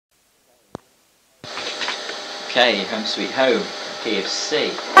Okay, Home Sweet Home, key of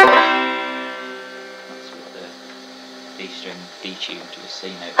C. That's with the D string detuned to a C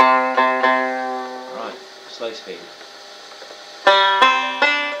note. Right, slow speed.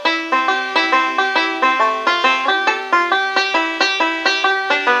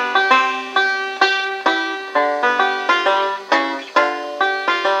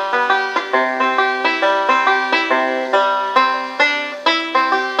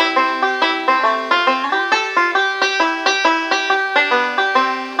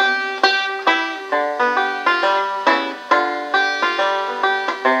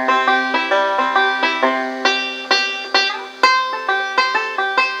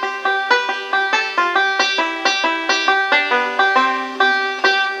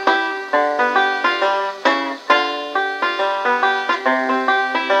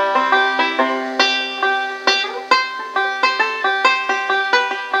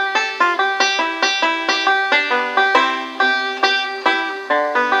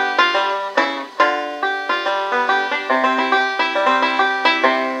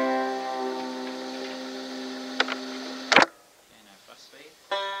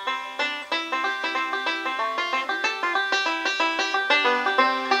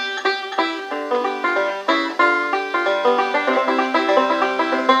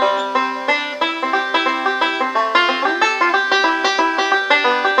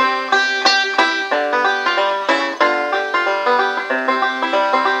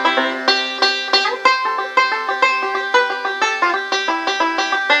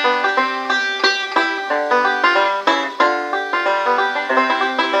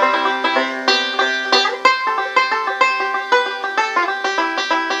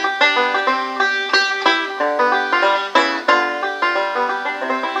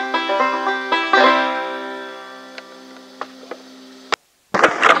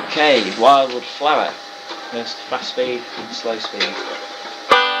 Okay, Wildwood Flower. First fast speed and slow speed.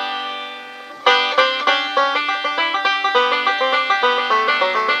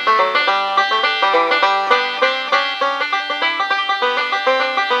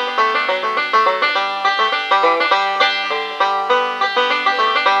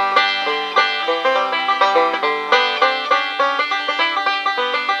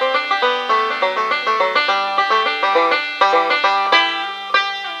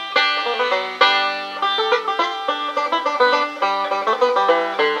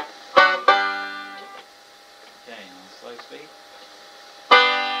 Slow speed.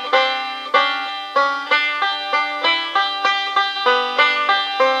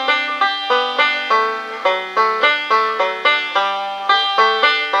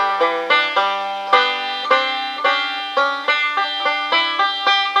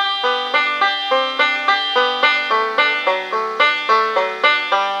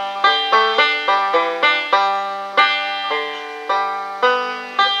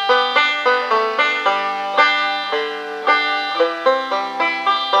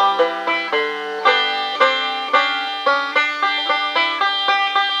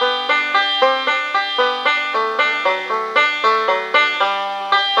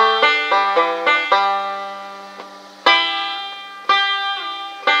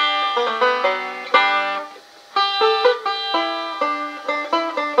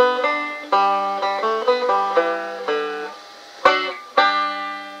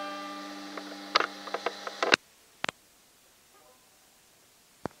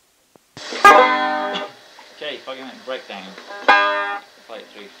 Okay, fogging out breakdown. Play it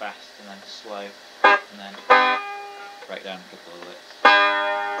through fast and then slow, and then break down a couple of licks.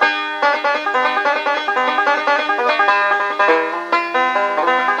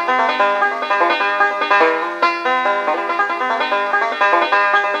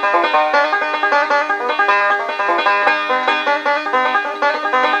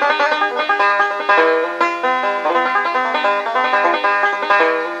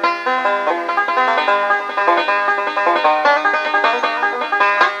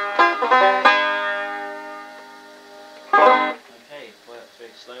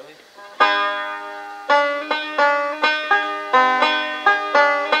 Slowly.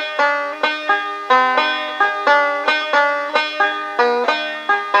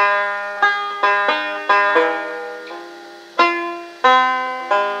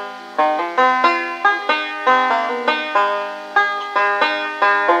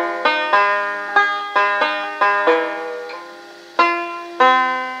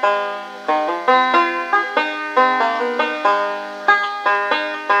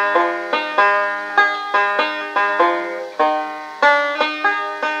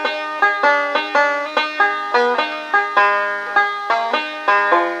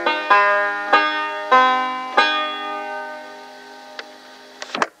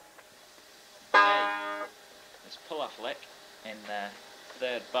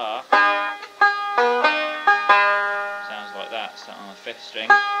 the 5th string.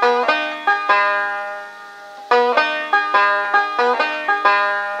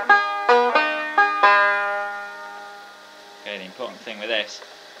 Okay, the important thing with this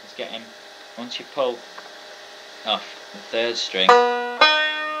is getting, once you pull off the 3rd string, is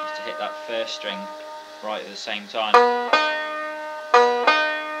to hit that 1st string right at the same time. So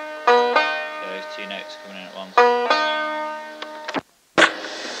those 2 notes coming in at once.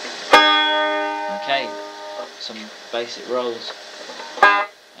 Okay, some basic rolls.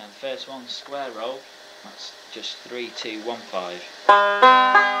 And the first one, square roll, that's just 3, 2, 1, 5.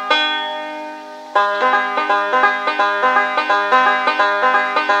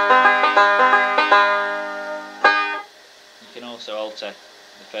 You can also alter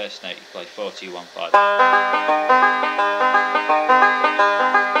the first note, you play 4, 2, 1, 5.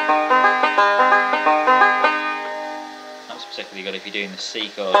 That's particularly good if you're doing the C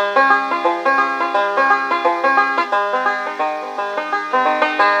chord.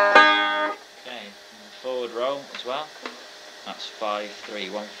 Okay, and the forward roll as well. That's 5, 3,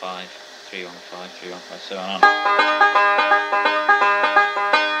 1, 5, 3, 1, 5, 3, 1, 5, so on.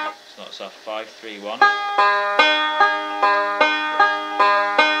 So that's off 5, 3, 1.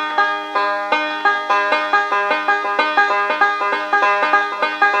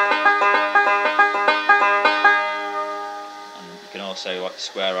 And you can also, like the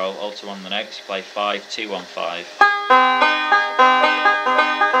square roll, alter one of the notes, you play 5, 2, 1, 5.